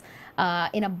response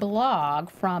in a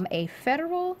blog from a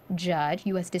federal judge,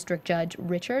 U.S. District Judge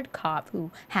Richard Kopp,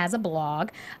 who has a blog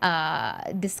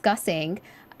discussing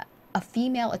a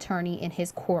female attorney in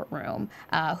his courtroom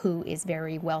who is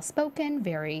very well-spoken,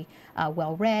 very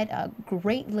well-read, a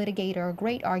great litigator,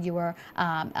 great arguer,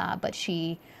 but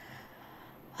she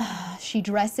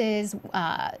dresses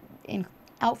in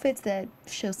outfits that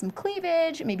show some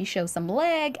cleavage, maybe show some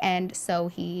leg, and so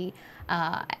he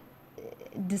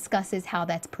discusses how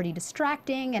that's pretty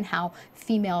distracting and how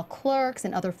female clerks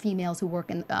and other females who work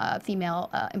in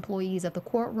female employees of the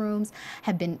courtrooms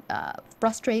have been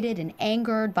frustrated and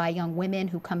angered by young women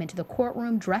who come into the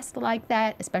courtroom dressed like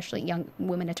that, especially young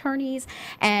women attorneys.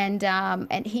 And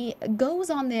he goes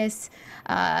on this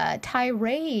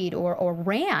tirade or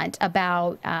rant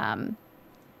about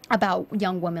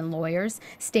young women lawyers,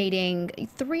 stating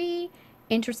 3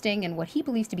 interesting and what he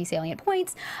believes to be salient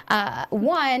points.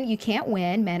 1, you can't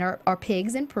win. Men are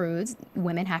pigs and prudes.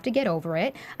 Women have to get over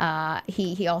it.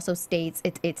 He also states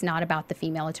it's not about the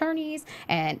female attorneys,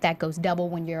 and that goes double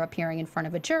when you're appearing in front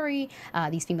of a jury.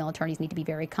 These female attorneys need to be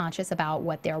very conscious about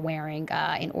what they're wearing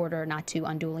in order not to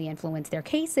unduly influence their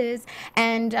cases.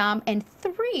 And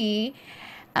 3,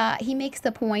 he makes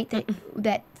the point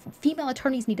that female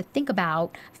attorneys need to think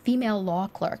about female law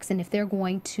clerks and if they're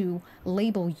going to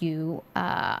label you,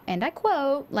 and I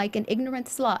quote, like an ignorant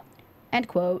slut, end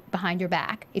quote, behind your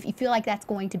back. If you feel like that's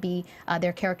going to be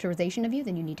their characterization of you,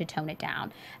 then you need to tone it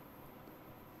down.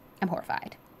 I'm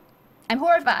horrified. I'm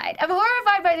horrified. I'm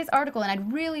horrified by this article, and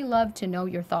I'd really love to know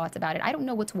your thoughts about it. I don't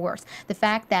know what's worse. The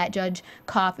fact that Judge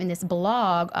Koff in this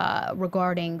blog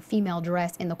regarding female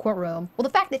dress in the courtroom, well, the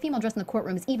fact that female dress in the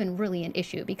courtroom is even really an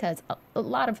issue because a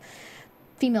lot of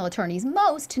female attorneys,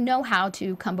 most, know how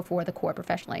to come before the court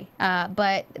professionally.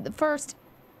 But first,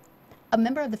 a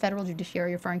member of the federal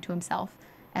judiciary referring to himself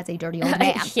as a dirty old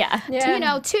man.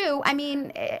 Yeah. Two, I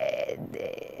mean,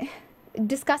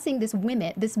 discussing this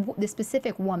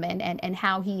specific woman and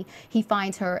how he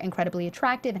finds her incredibly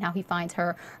attractive and how he finds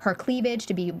her cleavage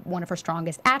to be one of her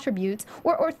strongest attributes,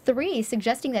 or three,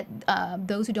 suggesting that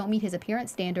those who don't meet his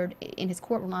appearance standard in his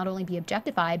court will not only be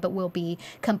objectified but will be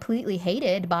completely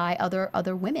hated by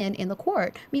other women in the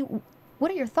court. I mean,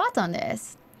 what are your thoughts on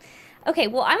this? Okay,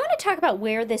 well, I want to talk about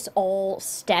where this all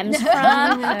stems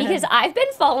from because I've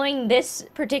been following this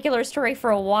particular story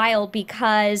for a while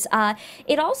because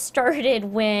it all started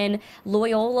when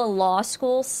Loyola Law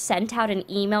School sent out an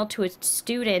email to its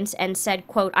students and said,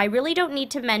 quote, "I really don't need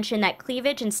to mention that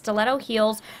cleavage and stiletto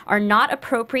heels are not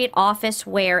appropriate office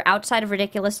wear outside of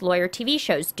ridiculous lawyer TV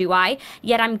shows, do I?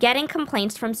 Yet I'm getting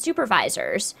complaints from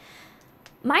supervisors."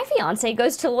 My fiance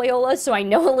goes to Loyola, so I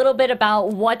know a little bit about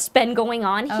what's been going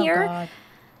on here. God.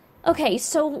 Okay,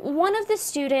 so one of the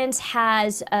students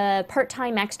has a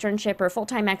part-time externship or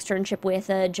full-time externship with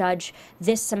a judge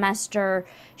this semester.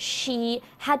 She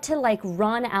had to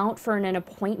run out for an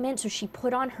appointment, so she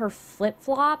put on her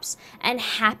flip-flops and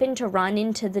happened to run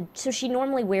into so she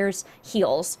normally wears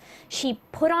heels. She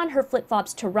put on her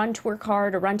flip-flops to run to her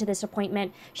car, to run to this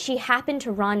appointment. She happened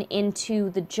to run into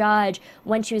the judge.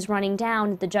 When she was running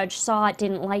down, the judge saw it,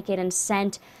 didn't like it, and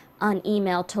sent an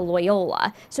email to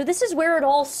Loyola. So this is where it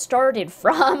all started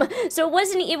from. So it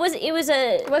wasn't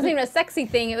even a sexy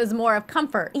thing, it was more of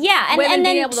comfort. Yeah, and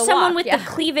then someone with the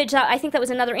cleavage, I think that was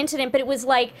another incident, but it was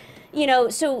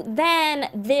so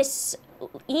then this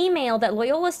email that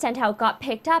Loyola sent out got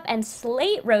picked up and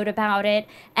Slate wrote about it,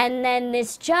 and then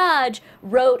this judge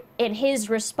wrote in his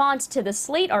response to the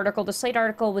Slate article. The Slate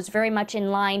article was very much in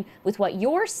line with what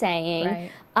you're saying.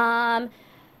 Right.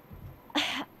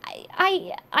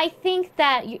 I think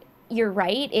that you're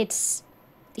right.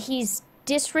 He's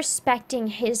disrespecting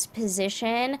his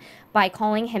position by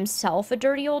calling himself a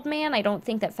dirty old man. I don't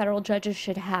think that federal judges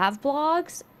should have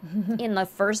blogs in the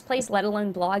first place, let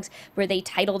alone blogs where they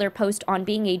title their post on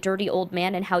being a dirty old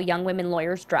man and how young women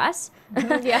lawyers dress.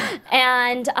 Yeah.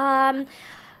 And, I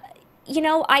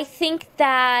think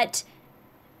that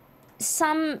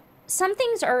some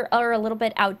things are a little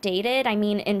bit outdated. I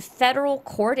mean, in federal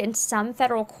court, in some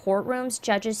federal courtrooms,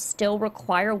 judges still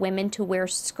require women to wear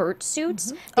skirt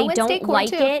suits. They don't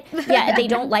like it. Yeah, they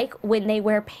don't like when they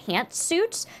wear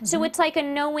pantsuits. So it's like a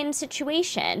no-win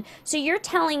situation. So you're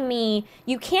telling me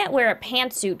you can't wear a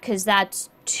pantsuit because that's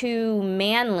too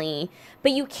manly,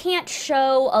 but you can't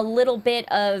show a little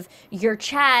bit of your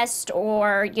chest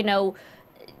or,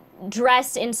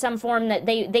 dress in some form that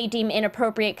they deem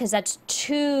inappropriate because that's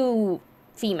too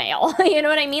female. You know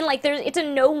what I mean? It's a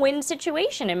no-win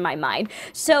situation in my mind.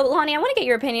 So, Lonnie, I want to get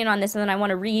your opinion on this, and then I want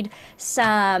to read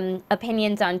some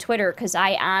opinions on Twitter because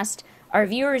I asked our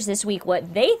viewers this week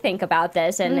what they think about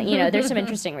this, and, there's some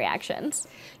interesting reactions.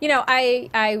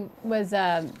 I was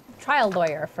a trial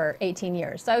lawyer for 18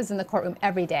 years, so I was in the courtroom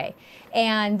every day.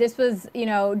 And this was,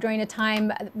 during a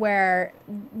time where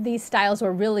these styles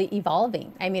were really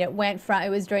evolving. I mean, it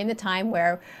was during the time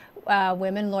where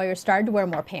women lawyers started to wear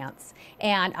more pants.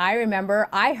 And I remember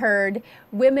I heard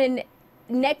women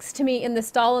next to me in the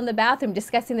stall in the bathroom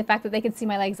discussing the fact that they could see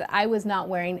my legs, that I was not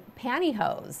wearing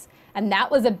pantyhose. And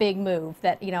that was a big move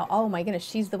that, oh my goodness,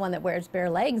 she's the one that wears bare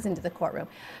legs into the courtroom.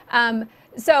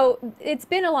 So it's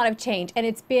been a lot of change, and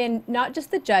it's been not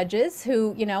just the judges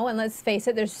who, and let's face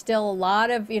it, there's still a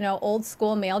lot of, old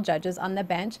school male judges on the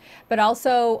bench, but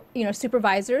also,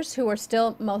 supervisors who are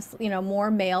still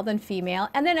more male than female,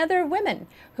 and then other women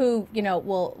who,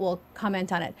 will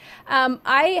comment on it.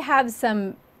 I have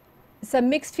some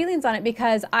mixed feelings on it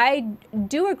because I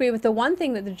do agree with the one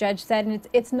thing that the judge said, and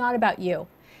it's not about you.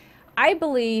 I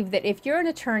believe that if you're an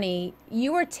attorney,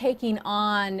 you are taking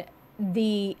on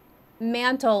the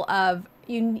mantle of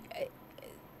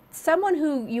someone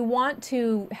who you want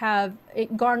to have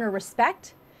garner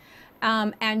respect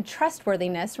and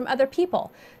trustworthiness from other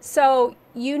people. So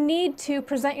you need to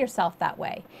present yourself that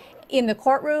way in the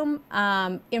courtroom,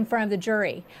 in front of the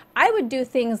jury. I would do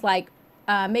things like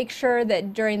make sure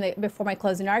that before my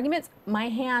closing arguments, my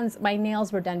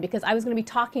nails were done, because I was going to be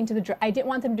talking to the jury. I didn't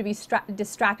want them to be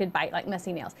distracted by like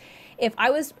messy nails. If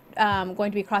I was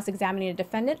going to be cross-examining a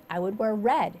defendant, I would wear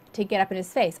red to get up in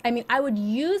his face. I mean, I would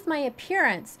use my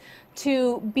appearance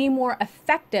to be more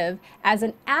effective as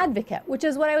an advocate, which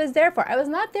is what I was there for. I was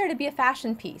not there to be a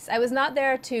fashion piece. I was not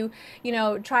there to,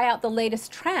 try out the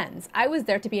latest trends. I was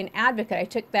there to be an advocate. I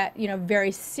took that,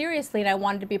 very seriously, and I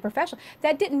wanted to be professional.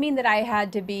 That didn't mean that I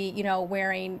had to be,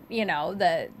 wearing,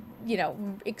 the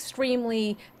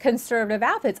extremely conservative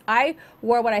outfits. I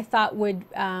wore what I thought would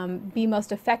be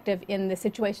most effective in the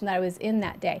situation that I was in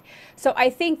that day. So I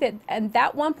think that, and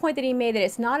that one point that he made, that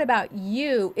it's not about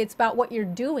you, it's about what you're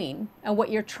doing and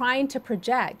what you're trying to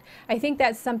project. I think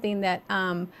that's something that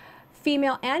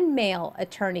female and male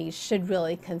attorneys should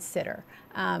really consider.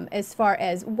 As far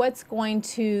as what's going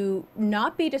to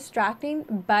not be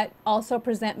distracting, but also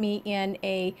present me in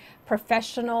a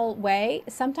professional way.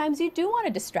 Sometimes you do want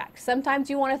to distract. Sometimes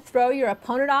you want to throw your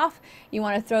opponent off. You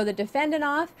want to throw the defendant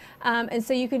off. And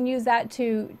so you can use that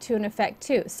to an effect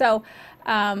too. So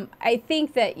I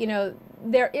think that,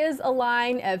 there is a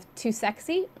line of too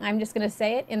sexy. I'm just going to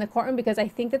say it in the courtroom, because I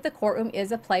think that the courtroom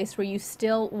is a place where you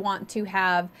still want to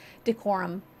have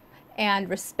decorum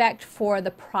and respect for the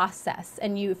process.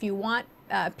 And if you want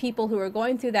people who are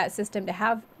going through that system to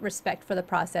have respect for the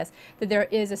process, that there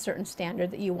is a certain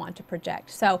standard that you want to project.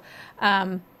 So,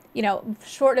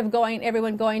 short of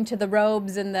everyone going to the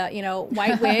robes and the,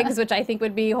 white wigs, which I think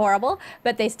would be horrible,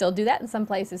 but they still do that in some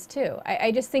places too.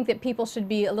 I just think that people should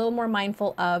be a little more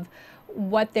mindful of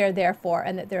what they're there for,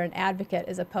 and that they're an advocate,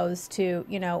 as opposed to,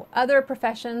 other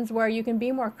professions where you can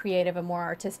be more creative and more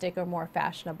artistic or more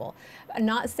fashionable. I'm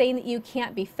not saying that you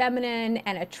can't be feminine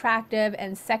and attractive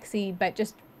and sexy, but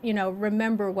just,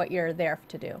 remember what you're there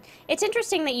to do. It's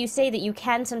interesting that you say that you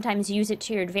can sometimes use it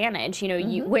to your advantage.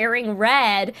 You wearing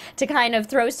red to kind of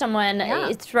throw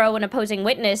an opposing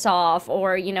witness off,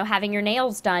 or, having your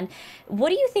nails done. What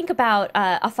do you think about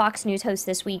a Fox News host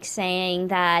this week saying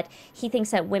that he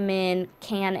thinks that women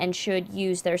can and should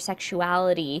use their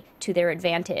sexuality to their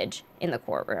advantage in the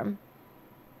courtroom?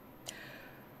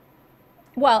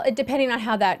 Well, depending on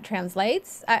how that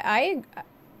translates, I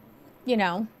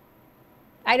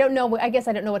don't know. I guess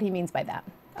I don't know what he means by that.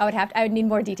 I would need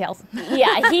more details.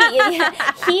 Yeah,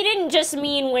 he didn't just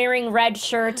mean wearing red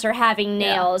shirts or having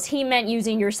nails. Yeah. He meant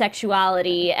using your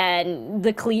sexuality and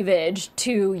the cleavage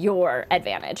to your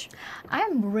advantage.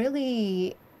 I'm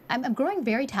growing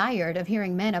very tired of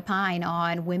hearing men opine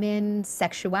on women's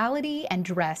sexuality and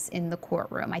dress in the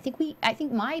courtroom. I think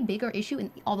my bigger issue,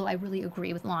 and although I really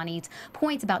agree with Lonnie's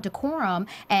points about decorum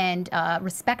and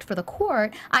respect for the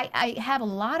court, I have a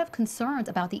lot of concerns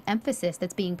about the emphasis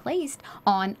that's being placed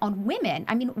on women.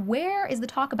 I mean, where is the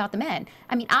talk about the men?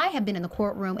 I mean, I have been in the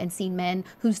courtroom and seen men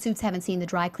whose suits haven't seen the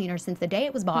dry cleaner since the day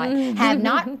it was bought, have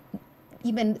not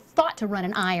even thought to run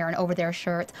an iron over their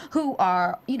shirts, who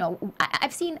are,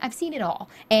 I've seen it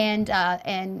all, and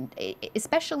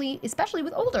especially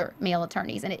with older male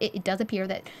attorneys, and it does appear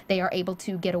that they are able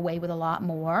to get away with a lot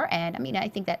more. And I mean, I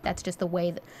think that's just the way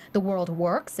that the world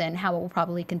works, and how it will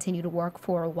probably continue to work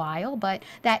for a while. But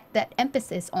that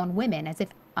emphasis on women, as if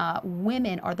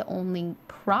women are the only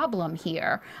problem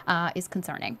here, is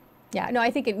concerning. Yeah, no,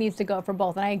 I think it needs to go for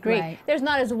both, and I agree. Right. There's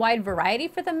not as wide variety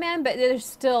for the men, but there's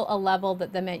still a level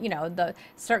that the men, the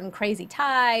certain crazy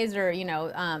ties or,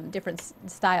 different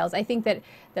styles. I think that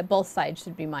both sides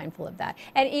should be mindful of that.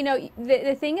 And,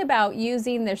 the thing about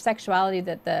using their sexuality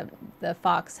that the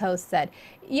Fox host said,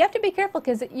 you have to be careful,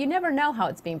 because you never know how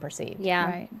it's being perceived. Yeah.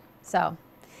 Right. So.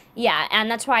 Yeah, and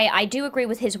that's why I do agree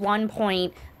with his one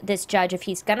point, this judge, if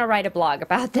he's going to write a blog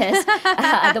about this,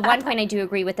 the one point I do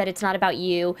agree with, that it's not about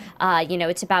you,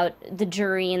 it's about the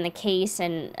jury and the case,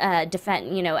 and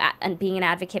and being an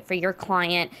advocate for your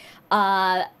client.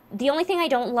 The only thing I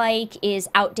don't like is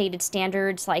outdated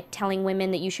standards, like telling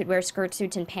women that you should wear skirt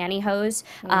suits and pantyhose.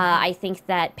 I think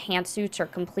that pantsuits are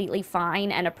completely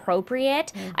fine and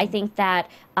appropriate. I think that,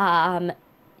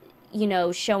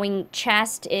 showing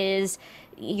chest is...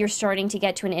 you're starting to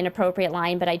get to an inappropriate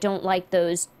line, but I don't like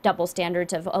those double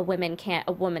standards of a woman can't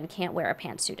wear a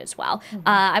pantsuit as well.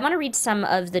 I want to read some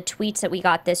of the tweets that we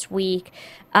got this week.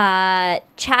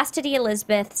 Chastity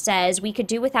Elizabeth says, we could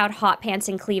do without hot pants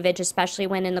and cleavage, especially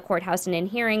when in the courthouse and in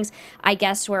hearings. I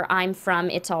guess where I'm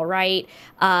from, it's all right.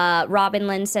 Robin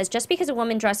Lynn says, just because a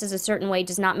woman dresses a certain way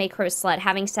does not make her a slut.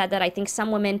 Having said that, I think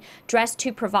some women dress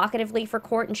too provocatively for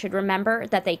court and should remember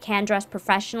that they can dress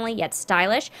professionally yet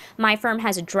stylish. My firm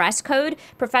has a dress code,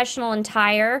 professional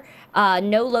attire,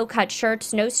 no low-cut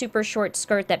shirts, no super short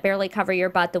skirt that barely cover your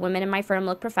butt. The women in my firm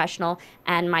look professional,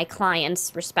 and my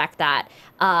clients respect that.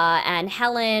 And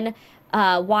Helen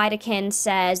Widekin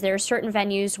says there are certain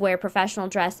venues where professional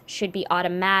dress should be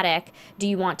automatic. Do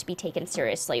you want to be taken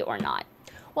seriously or not?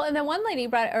 Well, and then one lady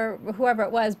or whoever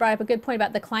it was, brought up a good point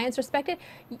about the clients respected.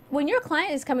 When your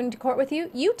client is coming to court with you,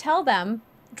 you tell them,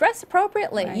 dress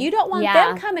appropriately. Right. You don't want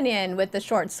them coming in with the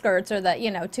short skirts or the,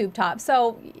 you know, tube top.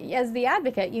 So as the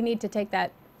advocate, you need to take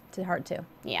that to heart too.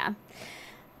 Yeah.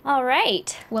 All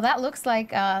right. Well, that looks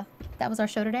like that was our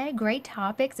show today. Great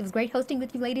topics. It was great hosting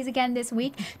with you ladies again this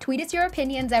week. Tweet us your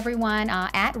opinions, everyone,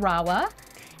 at Rawa.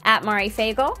 At Mari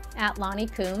Fagel. At Lonnie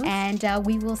Coombs. And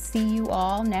we will see you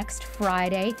all next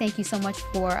Friday. Thank you so much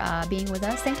for being with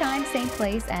us. Same time, same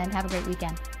place, and have a great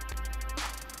weekend.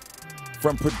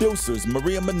 From producers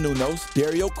Maria Menounos,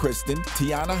 Dario Kristen,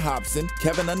 Tiana Hobson,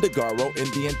 Kevin Undergaro,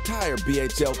 and the entire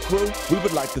BHL crew, we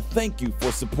would like to thank you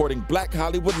for supporting Black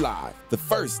Hollywood Live, the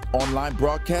first online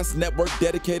broadcast network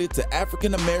dedicated to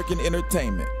African American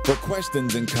entertainment. For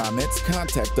questions and comments,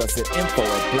 contact us at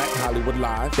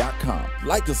info@blackhollywoodlive.com.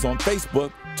 Like us on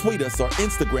Facebook, tweet us or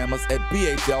Instagram us at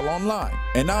BHL Online.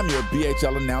 And I'm your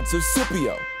BHL announcer,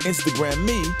 Scipio. Instagram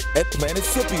me at Planet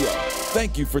Scipio.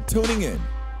 Thank you for tuning in.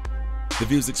 The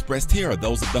views expressed here are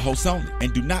those of the hosts only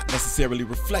and do not necessarily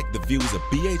reflect the views of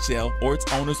BHL or its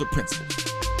owners or principals.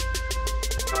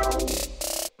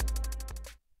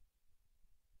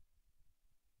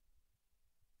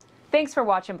 Thanks for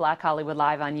watching Black Hollywood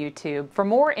Live on YouTube. For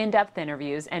more in-depth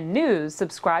interviews and news,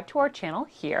 subscribe to our channel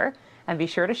here and be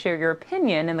sure to share your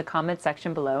opinion in the comment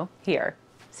section below here.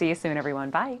 See you soon,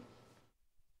 everyone. Bye.